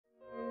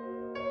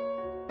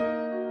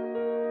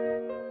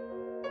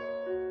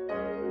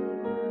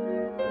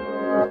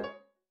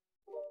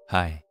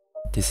Hi,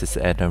 this is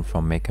Adam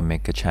from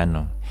Maker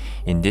channel.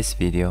 In this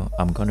video,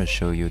 I'm gonna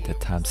show you the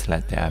time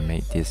lapse that I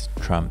made this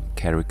Trump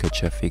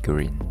caricature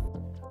figurine,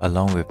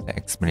 along with the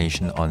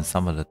explanation on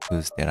some of the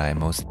tools that I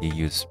mostly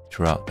use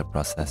throughout the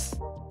process.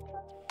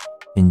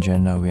 In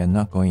general, we are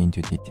not going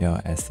into detail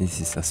as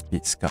this is a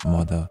speed sculpt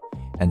model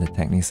and the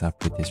techniques are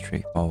pretty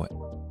straightforward.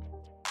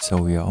 So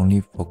we are only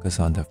focused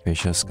on the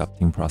facial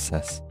sculpting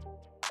process.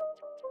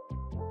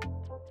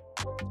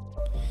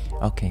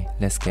 Okay,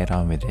 let's get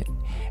on with it.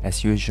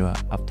 As usual,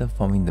 after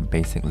forming the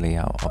basic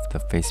layout of the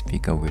face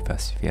figure with a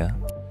sphere,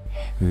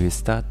 we will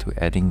start to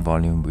adding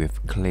volume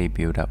with clay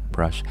build-up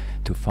brush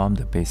to form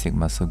the basic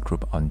muscle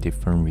group on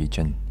different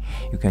region.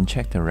 You can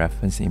check the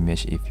reference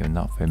image if you're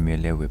not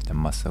familiar with the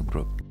muscle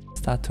group.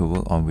 Start to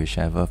work on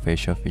whichever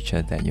facial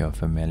feature that you're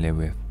familiar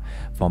with.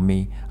 For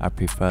me, I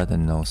prefer the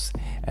nose,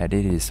 as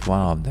it is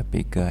one of the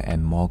bigger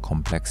and more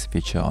complex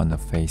feature on the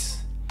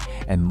face,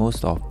 and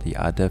most of the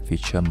other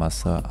feature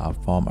muscles are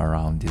formed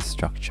around this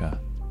structure.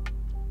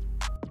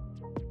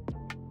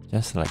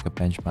 Just like a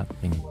benchmark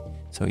thing,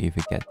 so if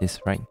you get this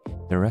right,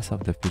 the rest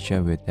of the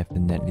feature will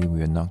definitely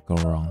not go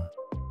wrong.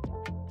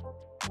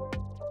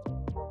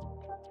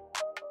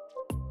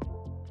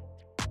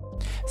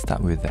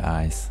 Start with the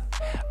eyes.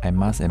 I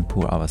mask and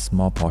pull out a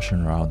small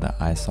portion around the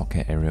eye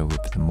socket area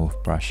with the move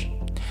brush,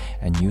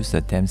 and use the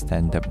damp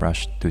standard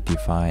brush to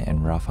define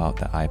and rough out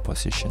the eye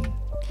position,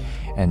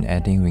 and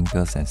adding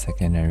wrinkles and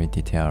secondary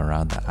detail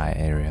around the eye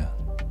area.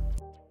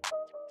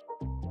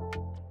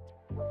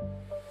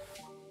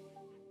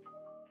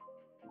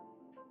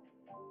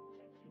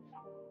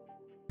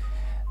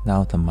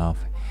 Now the mouth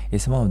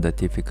is one of the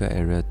difficult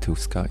areas to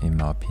sculpt in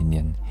my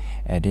opinion,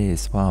 and it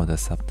is one of the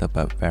subtle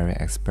but very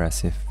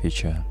expressive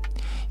features.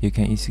 You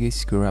can easily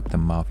screw up the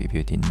mouth if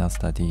you did not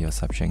study your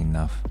subject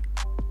enough.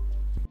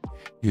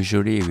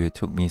 Usually it will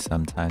take me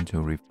some time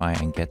to refine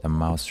and get the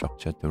mouth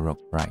structure to look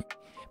right,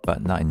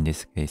 but not in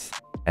this case,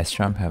 as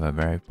Trump have a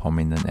very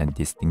prominent and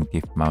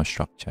distinctive mouth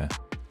structure.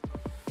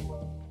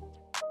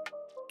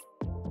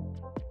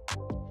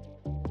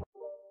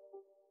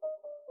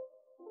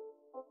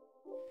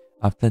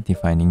 After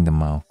defining the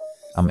mouth,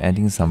 I'm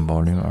adding some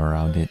volume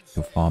around it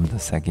to form the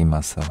saggy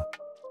muscle.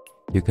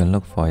 You can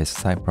look for his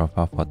side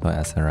profile photo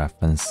as a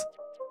reference.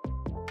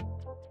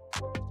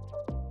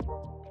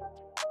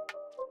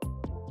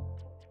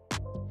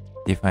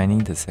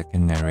 Defining the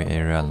secondary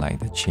area like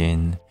the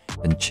chin,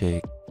 the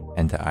cheek,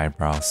 and the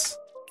eyebrows.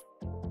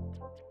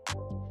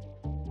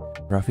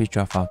 Roughly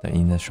draw out the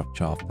inner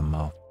structure of the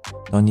mouth.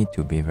 Don't need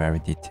to be very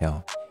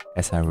detailed,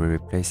 as I will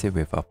replace it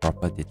with a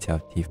proper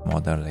detailed teeth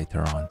model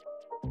later on.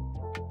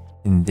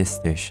 In this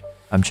stage,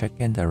 I'm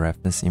checking the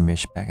reference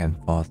image back and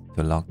forth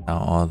to lock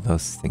down all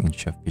those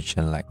signature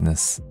feature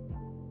likeness.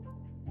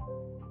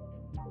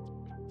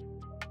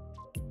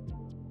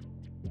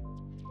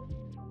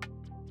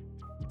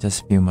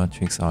 Just few more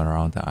tweaks all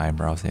around the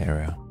eyebrows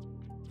area.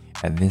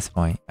 At this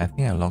point, I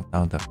think I locked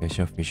down the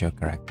facial feature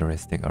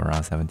characteristic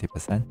around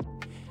 70%.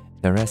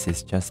 The rest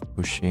is just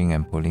pushing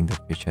and pulling the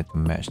feature to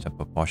match the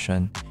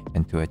proportion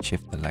and to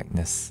achieve the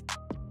likeness.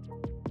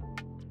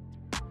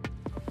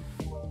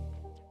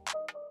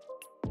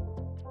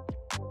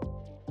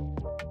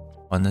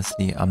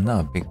 Honestly, I'm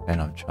not a big fan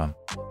of Trump,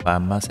 but I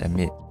must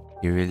admit,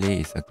 he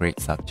really is a great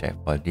subject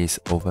for this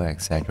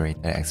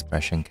over-exaggerated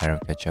expression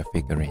caricature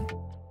figurine.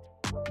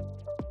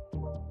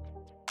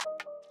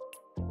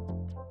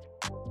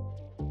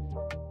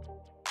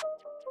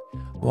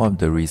 One of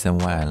the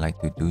reasons why I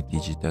like to do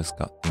digital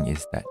sculpting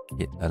is that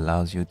it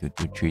allows you to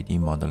do 3D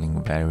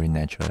modeling very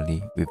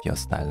naturally with your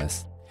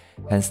stylus,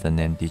 hence the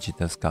name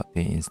digital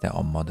sculpting instead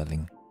of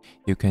modeling.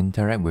 You can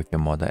interact with your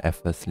model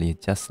effortlessly,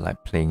 just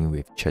like playing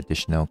with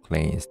traditional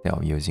clay instead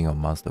of using your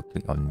mouse to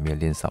click on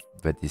millions of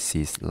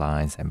vertices,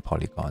 lines, and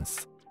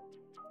polygons.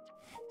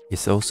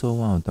 It's also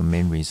one of the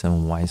main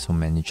reasons why so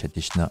many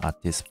traditional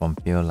artists from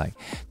fields like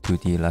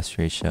 2D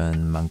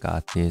illustration, manga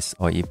artists,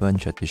 or even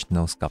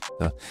traditional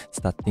sculptors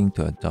starting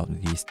to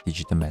adopt this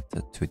digital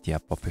method to their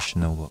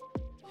professional work.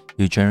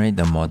 You generate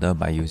the model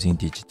by using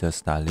digital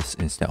stylus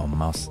instead of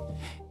mouse.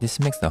 This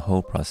makes the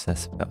whole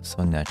process feel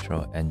so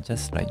natural and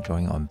just like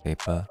drawing on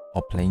paper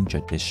or playing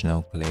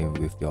traditional clay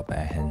with your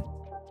bare hand.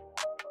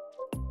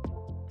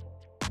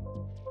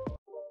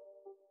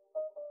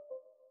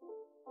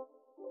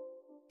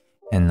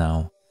 And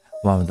now,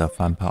 one of the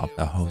fun part of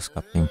the whole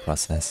sculpting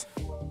process,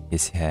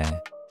 his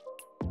hair.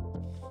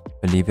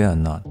 Believe it or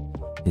not,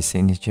 his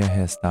signature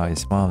hairstyle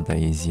is one of the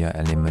easier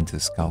elements to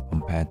sculpt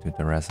compared to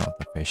the rest of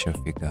the facial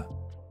figure.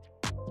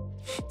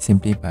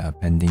 Simply by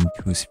appending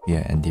two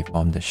spheres and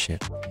deform the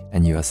shape,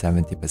 and you are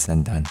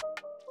 70% done.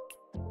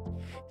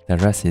 The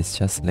rest is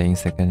just laying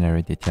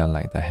secondary detail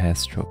like the hair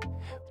stroke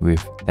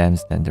with damp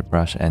standard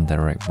brush and the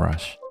rake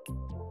brush.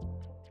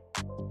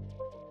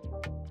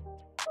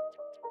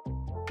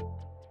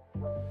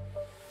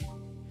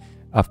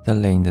 After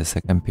laying the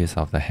second piece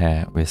of the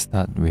hair, we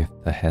start with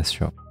the hair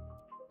stroke.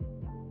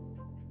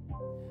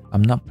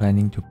 I'm not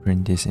planning to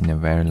print this in a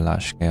very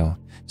large scale,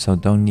 so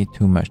don't need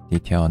too much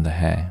detail on the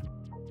hair.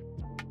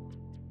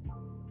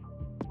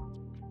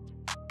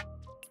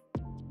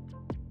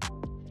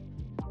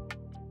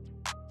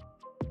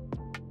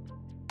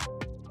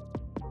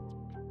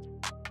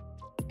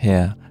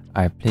 Here,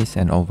 I place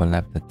and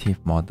overlap the teeth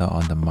model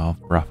on the mouth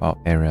rough out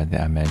area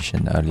that I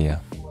mentioned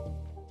earlier.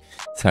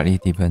 Slightly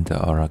deepen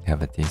the oral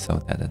cavity so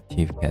that the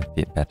teeth can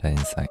fit better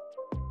inside.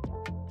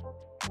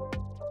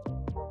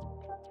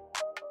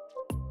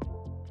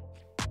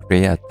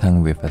 Create a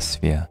tongue with a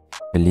sphere.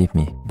 Believe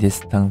me, this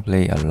tongue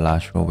plays a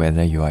large role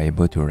whether you are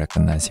able to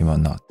recognize him or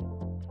not.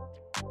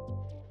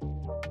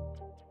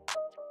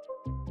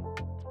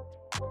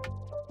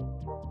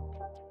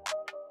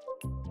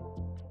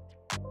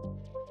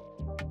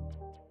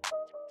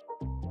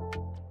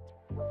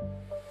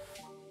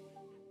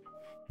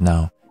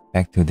 Now,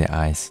 back to the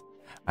eyes.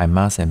 I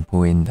mask and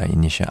pull in the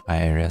initial eye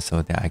area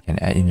so that I can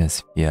add in a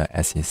sphere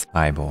as his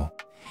eyeball.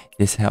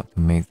 This helps to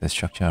make the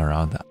structure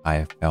around the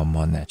eye feel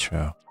more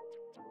natural.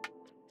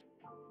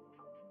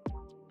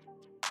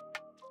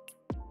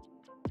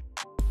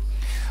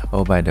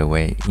 Oh, by the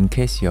way, in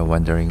case you're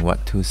wondering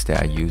what tools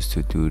that I use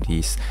to do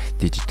this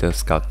digital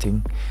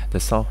sculpting, the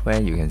software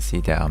you can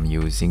see that I'm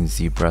using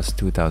ZBrush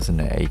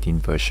 2018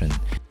 version.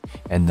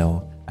 And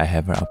no, I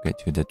haven't upgraded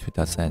to the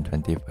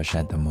 2020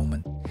 version at the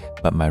moment,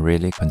 but might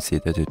really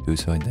consider to do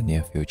so in the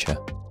near future.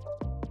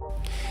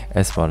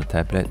 As for the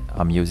tablet,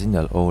 I'm using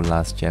the old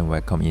last gen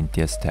Wacom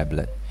Intius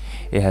tablet.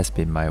 It has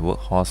been my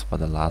workhorse for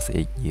the last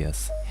 8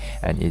 years,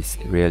 and it's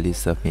really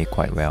served me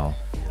quite well.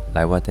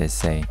 Like what they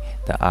say,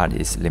 the art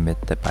is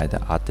limited by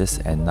the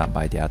artist and not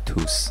by their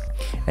tools.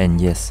 And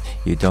yes,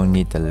 you don't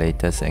need the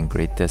latest and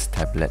greatest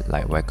tablet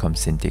like Wacom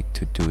Cintiq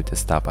to do the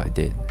stuff I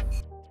did.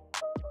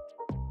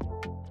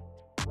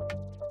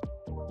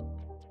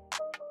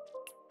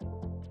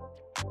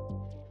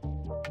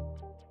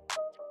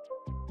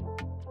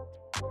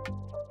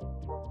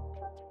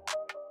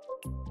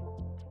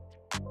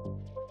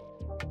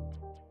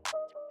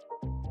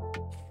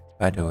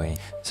 By the way,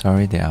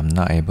 sorry that I'm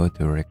not able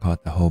to record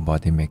the whole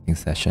body making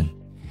session,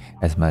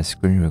 as my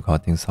screen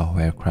recording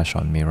software crashed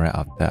on me right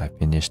after I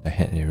finished the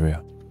head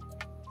area.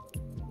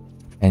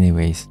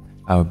 Anyways,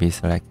 I will be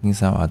selecting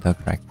some other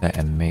character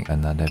and make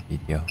another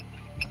video,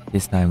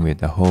 this time with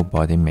the whole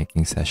body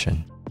making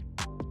session.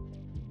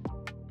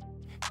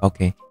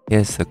 Okay,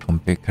 here's the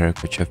complete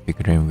caricature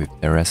figurine with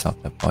the rest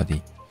of the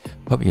body.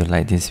 Hope you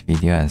like this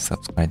video and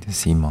subscribe to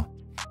see more.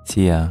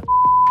 See ya!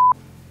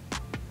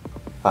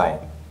 Hi,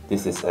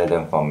 this is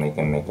Adam from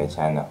Maker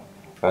channel.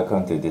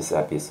 Welcome to this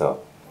episode.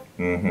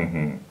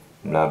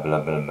 Blah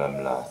blah blah blah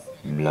blah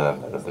blah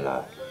blah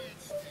blah.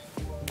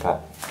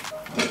 Cut.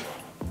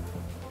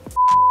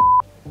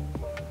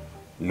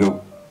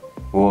 Look,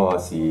 我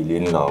是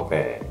林老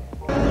板。